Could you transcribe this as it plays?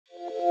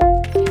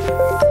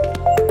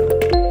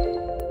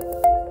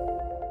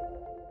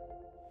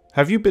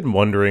Have you been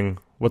wondering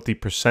what the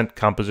percent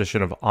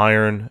composition of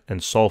iron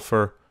and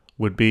sulfur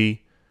would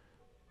be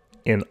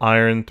in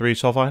iron 3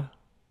 sulfide?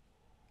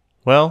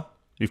 Well,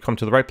 you've come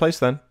to the right place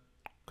then,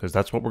 because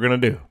that's what we're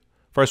going to do.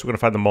 First, we're going to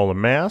find the molar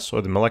mass,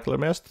 or the molecular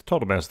mass, the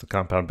total mass of the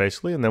compound,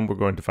 basically, and then we're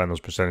going to find those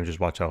percentages.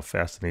 Watch how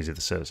fast and easy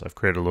this is. I've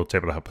created a little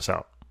table to help us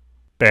out.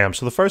 Bam.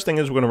 So the first thing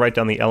is we're going to write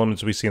down the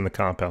elements we see in the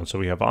compound. So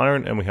we have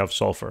iron and we have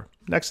sulfur.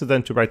 Next is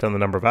then to write down the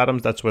number of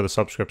atoms. That's where the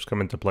subscripts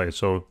come into play.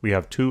 So we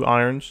have 2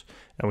 irons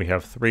and we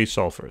have 3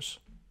 sulfurs.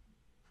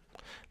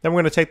 Then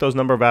we're going to take those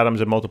number of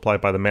atoms and multiply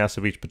it by the mass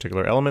of each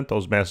particular element.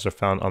 Those masses are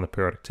found on the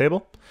periodic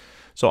table.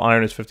 So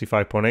iron is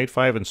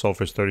 55.85 and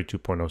sulfur is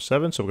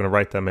 32.07. So we're going to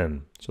write them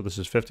in. So this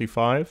is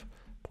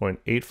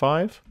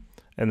 55.85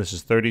 and this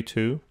is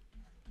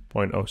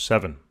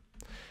 32.07.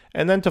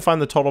 And then to find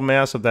the total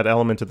mass of that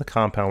element in the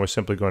compound, we're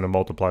simply going to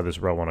multiply this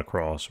row 1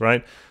 across,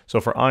 right?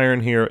 So for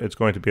iron here, it's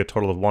going to be a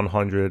total of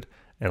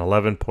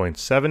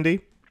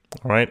 111.70,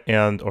 all right, or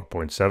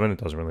 0.7, it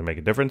doesn't really make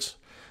a difference.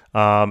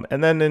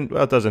 And then,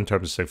 well, it does in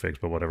terms of sig figs,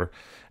 but whatever.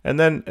 And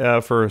then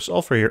for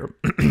sulfur here,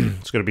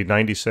 it's going to be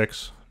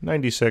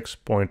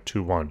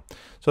 96.21.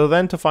 So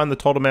then to find the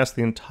total mass of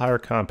the entire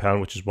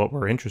compound, which is what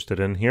we're interested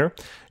in here,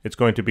 it's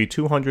going to be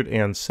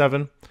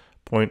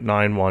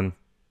 207.91.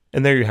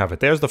 And there you have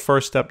it. There's the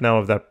first step now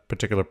of that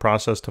particular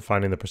process to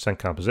finding the percent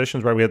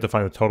compositions, right? We had to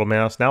find the total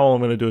mass. Now all I'm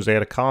going to do is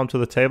add a column to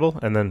the table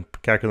and then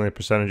calculate the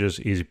percentages,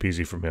 easy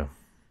peasy from here.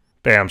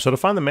 Bam. So to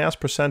find the mass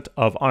percent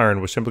of iron,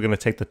 we're simply going to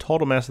take the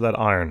total mass of that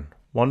iron,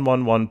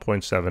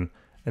 111.7,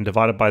 and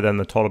divide it by then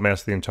the total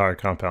mass of the entire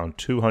compound,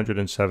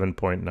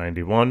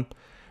 207.91,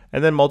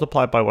 and then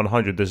multiply it by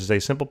 100. This is a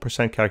simple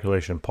percent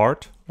calculation,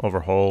 part over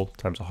whole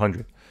times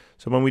 100.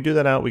 So when we do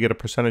that out, we get a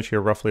percentage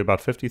here roughly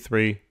about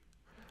 73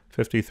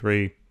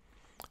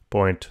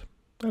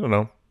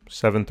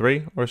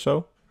 or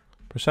so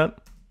percent.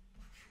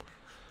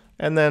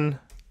 And then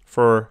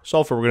for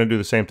sulfur, we're going to do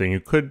the same thing. You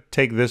could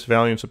take this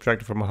value and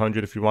subtract it from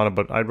 100 if you wanted,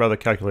 but I'd rather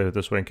calculate it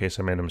this way in case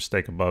I made a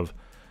mistake above.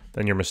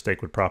 Then your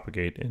mistake would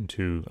propagate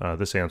into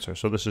this answer.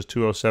 So this is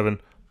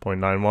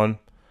 207.91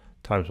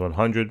 times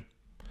 100.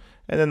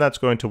 And then that's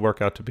going to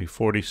work out to be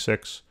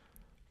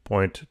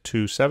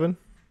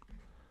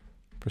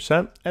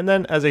 46.27%. And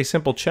then as a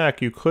simple check,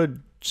 you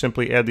could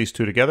simply add these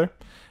two together,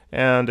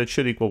 and it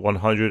should equal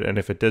 100. And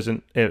if it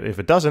doesn't,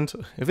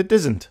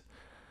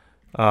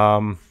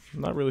 I'm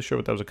not really sure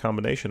what that was a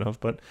combination of,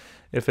 but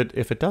if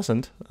it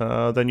doesn't,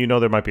 then you know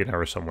there might be an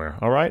error somewhere.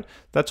 All right,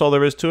 that's all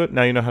there is to it.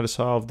 Now you know how to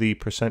solve the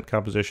percent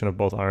composition of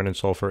both iron and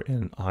sulfur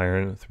in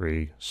iron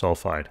 3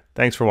 sulfide.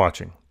 Thanks for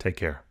watching. Take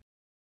care.